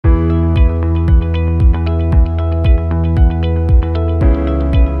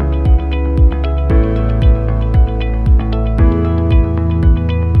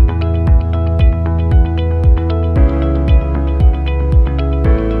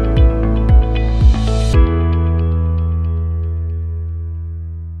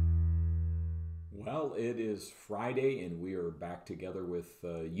we're back together with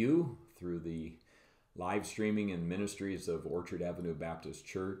you through the live streaming and ministries of Orchard Avenue Baptist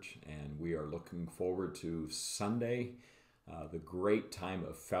Church, and we are looking forward to Sunday, the great time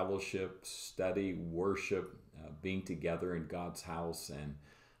of fellowship, study, worship, being together in God's house. And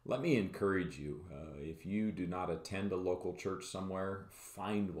let me encourage you, if you do not attend a local church somewhere,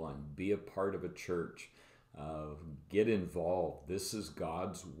 find one, be a part of a church. Get involved. This is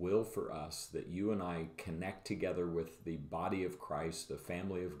God's will for us, that you and I connect together with the body of Christ, the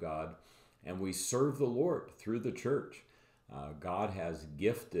family of God, and we serve the Lord through the church. God has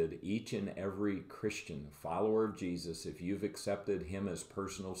gifted each and every Christian, follower of Jesus, if you've accepted Him as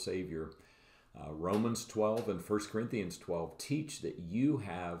personal Savior. Romans 12 and 1 Corinthians 12 teach that you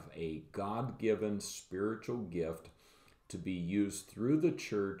have a God-given spiritual gift to be used through the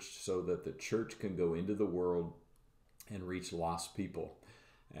church so that the church can go into the world and reach lost people.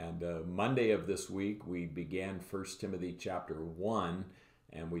 And Monday of this week, we began 1 Timothy chapter 1,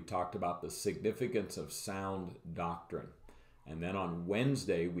 and we talked about the significance of sound doctrine. And then on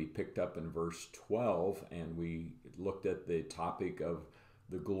Wednesday, we picked up in verse 12, and we looked at the topic of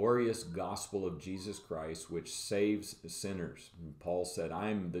the glorious gospel of Jesus Christ, which saves sinners. And Paul said,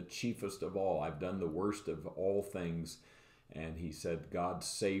 I'm the chiefest of all. I've done the worst of all things. And he said, God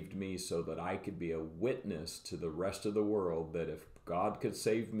saved me so that I could be a witness to the rest of the world that if God could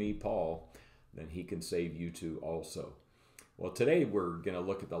save me, Paul, then He can save you too also. Well, today we're going to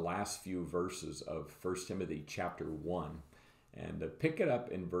look at the last few verses of 1 Timothy chapter 1 and pick it up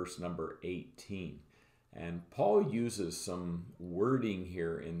in verse number 18. And Paul uses some wording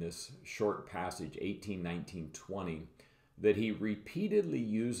here in this short passage, 18, 19, 20, that he repeatedly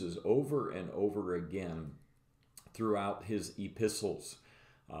uses over and over again throughout his epistles.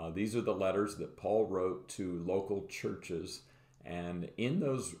 These are the letters that Paul wrote to local churches, and in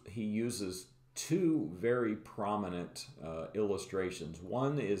those he uses two very prominent illustrations.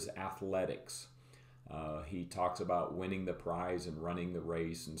 One is athletics. He talks about winning the prize and running the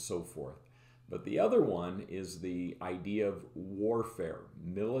race and so forth. But the other one is the idea of warfare,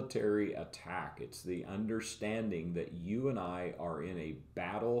 military attack. It's the understanding that you and I are in a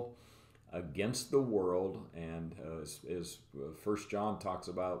battle against the world, and as 1 John talks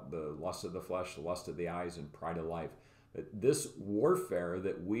about the lust of the flesh, the lust of the eyes, and pride of life. But this warfare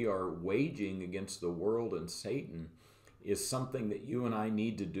that we are waging against the world and Satan is something that you and I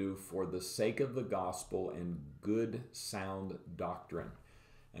need to do for the sake of the gospel and good, sound doctrine.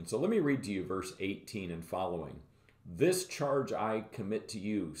 And so let me read to you verse 18 and following. This charge I commit to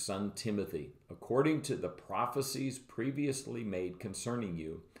you, son Timothy, according to the prophecies previously made concerning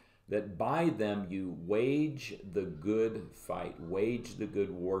you, that by them you wage the good fight, wage the good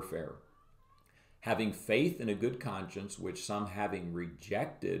warfare, having faith and a good conscience, which some having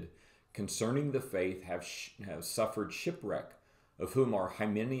rejected concerning the faith have suffered shipwreck, of whom are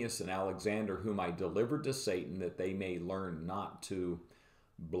Hymenaeus and Alexander, whom I delivered to Satan, that they may learn not to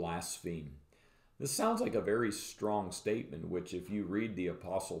blaspheme. This sounds like a very strong statement, which if you read the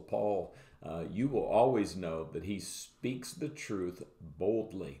Apostle Paul, you will always know that he speaks the truth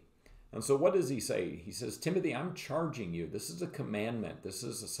boldly. And so what does he say? He says, Timothy, I'm charging you. This is a commandment. This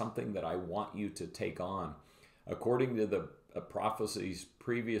is something that I want you to take on. According to the prophecies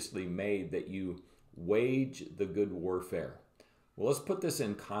previously made, that you wage the good warfare. Well, let's put this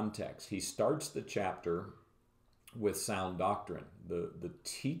in context. He starts the chapter with sound doctrine, the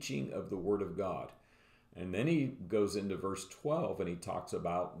teaching of the Word of God. And then he goes into verse 12 and he talks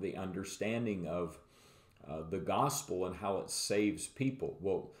about the understanding of the gospel and how it saves people.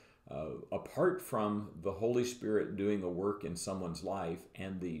 Well, apart from the Holy Spirit doing a work in someone's life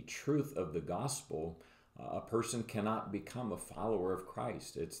and the truth of the gospel, a person cannot become a follower of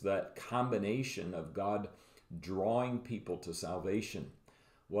Christ. It's that combination of God drawing people to salvation.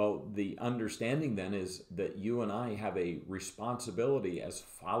 Well, the understanding then is that you and I have a responsibility as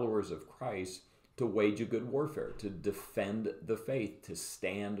followers of Christ to wage a good warfare, to defend the faith, to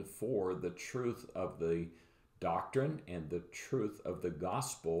stand for the truth of the doctrine and the truth of the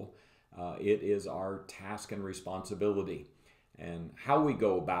gospel. It is our task and responsibility. And how we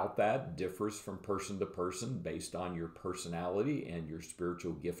go about that differs from person to person based on your personality and your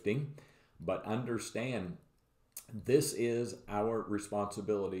spiritual gifting. But understand, this is our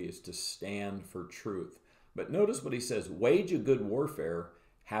responsibility, is to stand for truth. But notice what he says, wage a good warfare,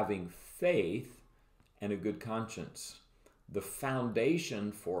 having faith and a good conscience. The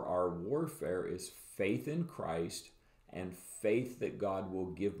foundation for our warfare is faith in Christ and faith that God will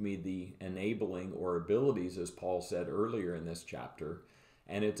give me the enabling or abilities, as Paul said earlier in this chapter.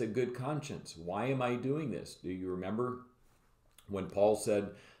 And it's a good conscience. Why am I doing this? Do you remember when Paul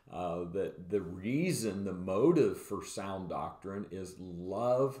said that the reason, the motive for sound doctrine is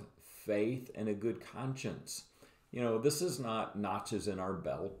love, faith, and a good conscience. This is not notches in our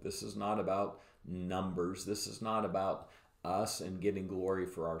belt. This is not about numbers. This is not about us and getting glory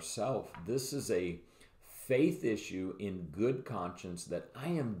for ourselves. This is a faith issue in good conscience that I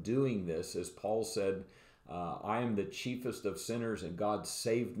am doing this, as Paul said, I am the chiefest of sinners and God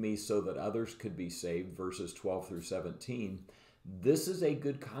saved me so that others could be saved, verses 12 through 17. This is a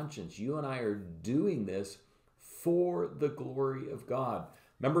good conscience. You and I are doing this for the glory of God.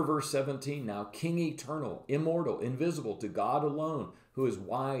 Remember verse 17, now King eternal, immortal, invisible, to God alone, who is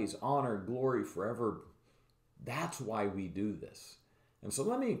wise, honor, glory forever. That's why we do this. And so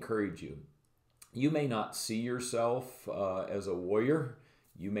let me encourage you. You may not see yourself as a warrior.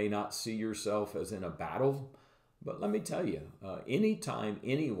 You may not see yourself as in a battle. But let me tell you, anytime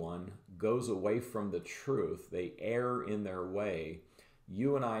anyone goes away from the truth, they err in their way,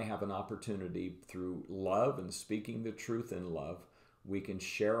 you and I have an opportunity through love and speaking the truth in love. We can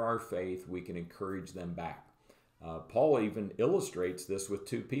share our faith. We can encourage them back. Paul even illustrates this with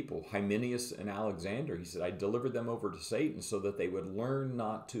two people, Hymenaeus and Alexander. He said, I delivered them over to Satan so that they would learn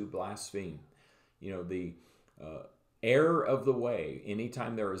not to blaspheme. The error of the way,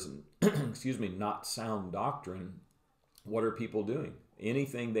 anytime there is, not sound doctrine, what are people doing?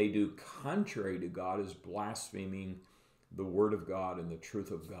 Anything they do contrary to God is blaspheming the Word of God and the truth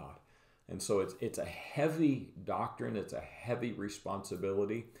of God. And so it's a heavy doctrine, it's a heavy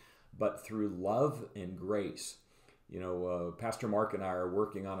responsibility, but through love and grace. Pastor Mark and I are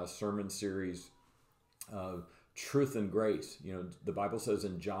working on a sermon series, Truth and Grace. The Bible says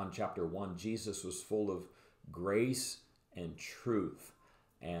in John chapter 1, Jesus was full of grace and truth,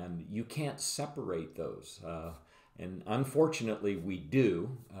 and you can't separate those. And unfortunately, we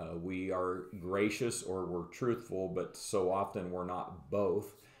do. We are gracious or we're truthful, but so often we're not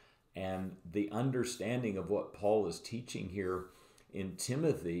both. And the understanding of what Paul is teaching here in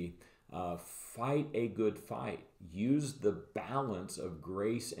Timothy, fight a good fight. Use the balance of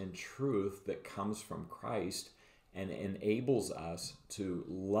grace and truth that comes from Christ and enables us to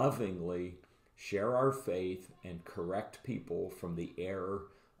lovingly share our faith and correct people from the error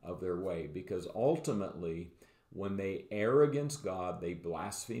of their way. Because ultimately, when they err against God, they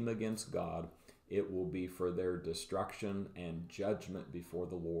blaspheme against God, it will be for their destruction and judgment before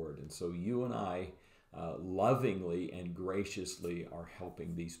the Lord. And so you and I lovingly and graciously are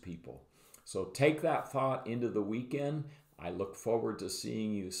helping these people. So take that thought into the weekend. I look forward to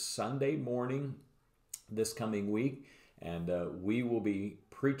seeing you Sunday morning this coming week, and we will be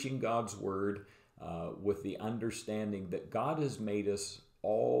preaching God's Word with the understanding that God has made us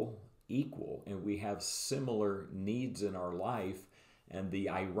all equal, and we have similar needs in our life. And the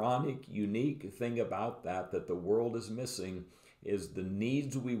ironic, unique thing about that the world is missing is the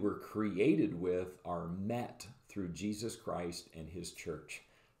needs we were created with are met through Jesus Christ and His church.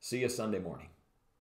 See you Sunday morning.